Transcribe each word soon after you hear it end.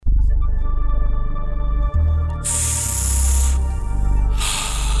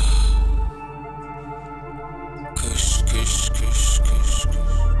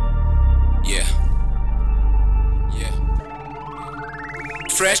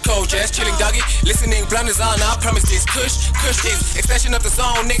fresh, cold, just chilling, doggy. Listening, blunt is on, I promise this. Kush is extension of the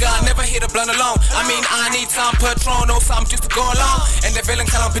zone, nigga. I never hit a blunt alone. I mean, I need some Patron or something just to go along. And the villain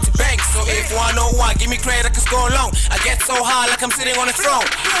call on bitch bank. So if 101, give me credit, I can score along. I get so high like I'm sitting on a throne.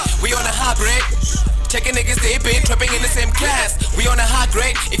 We on a high break. Checking niggas, they been trapping in the same class. We on a high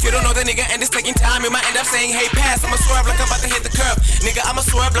grade. If you don't know the nigga and it's taking time, you might end up saying, hey, pass. I'ma swerve like I'm about to hit the curb. Nigga, I'ma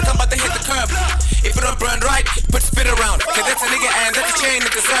swerve like I'm about to hit the curb. If it don't burn right, put spit around. Cause that's a nigga and that's a chain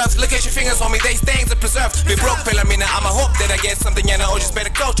it deserves. Look at your fingers on me, they stains are preserved. We broke, Philomena, I'ma hope that I get something, you know. Or just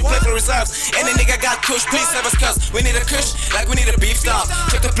better coach, you play for reserves. And the nigga got kush, please serve us cuz we need a kush like we need a beef stop.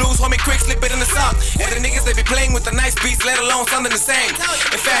 Check the blues, homie, quick, slip it in the sock. And the niggas, they be playing with the nice beats, let alone something the same.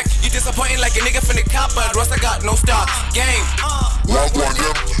 In fact, you disappointing like a nigga from the cop, but Ross, I got no stock. Game.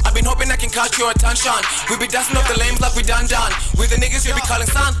 I've been hoping I can catch your attention. We be dusting up the lames like we done. With the niggas you be calling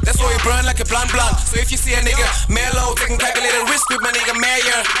son, that's why we burn like a blunt. So if you see a nigga mellow, taking calculated risk with my nigga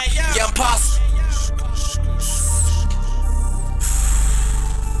Mayor, yeah, I'm pass.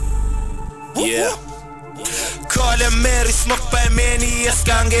 Yeah. Call him Mary, smoke by many,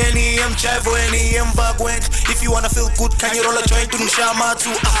 skangeni, jive-weni, bagwent. If you wanna feel good, can you roll a joint to Shama to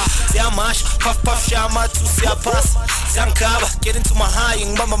Siamash, puff Shama to Siapas, Zankaba, get into my high,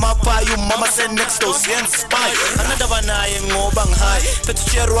 mama mapa, you mama send next to Sian spy. Another one bang high,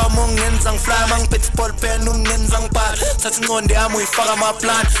 Petchero among Nenzang Flamang, Petpol Penum Nenzang Pad, touching on the arm, we follow my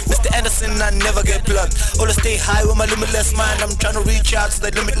plan. Mr. Anderson, I never get plugged. Always stay high with my limitless mind, I'm trying to reach out to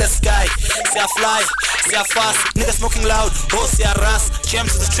the limitless sky. See I fly, see I fast, niggas smoking loud, oh see I ras, jam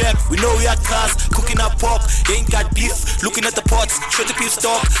to the trap, we know we had cars, cooking up pork, you ain't got beef, looking at the pots, short the piece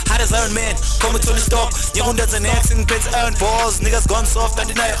stock, hard as Iron Man, coming to the stock, young does an accent, pets iron balls, niggas gone soft and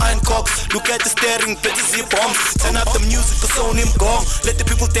deny iron cocks, look at the steering, petty Z bombs, turn up the music, the sound him gong, let the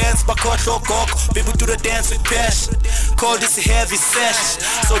people dance, back out low cock, people do the dance with passion, call this a heavy session,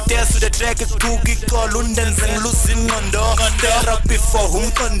 so dance to the track, a cookie, call London and losing on door, there up before whom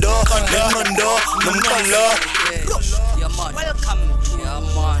condo, yeah, man. Welcome to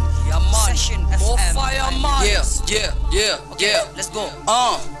Session FM. Fire, man. Yeah. Let's go.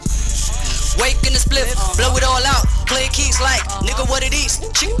 Wake in the split, blow it all out. Play keys like, nigga, what it is.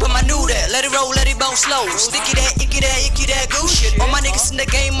 Chick put my new there, let it roll, let it bounce slow. Sticky that, icky that, goose shit. All my niggas in the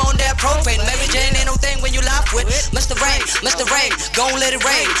game on that propane. Mary Jane ain't no thing when you laugh with. Mr. Rain, gon' let it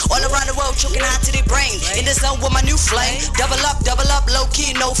rain. All around the world, choking out to their brain. In the zone with my new flame. Double up, low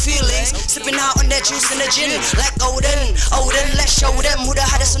key, no feelings. Sipping out on that juice and the gin. Like Odin, let's show them who the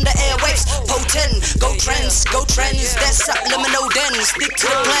hottest on the airwaves. Potent, go trends. That's subliminal then. Stick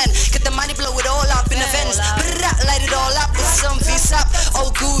to the plan, get the money, blow it all up in the vents. Light it all up with some V's up.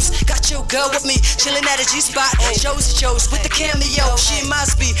 Oh goose, got your girl with me, chillin' at a G-spot. Shows with the cameo. She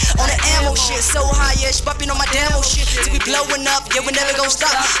must be on the ammo shit. So high, yeah, she popping on my demo shit. Till we blowing up, yeah, we never gon'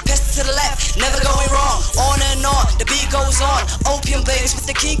 stop. Pass it to the left, never going wrong. On and on, the beat goes on. Opium babies with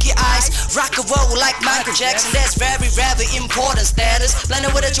the kinky eyes. Rock and roll like Michael Jackson. That's very important status.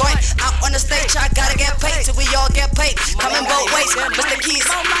 Blending with a joint, out on the stage, I gotta get paid till we all get paid. Coming both ways, Mr. Keys,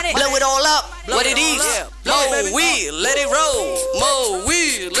 blow it all up. What it is, more weed, let it roll. More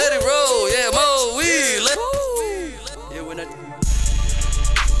weed, let it roll. Yeah, more weed, let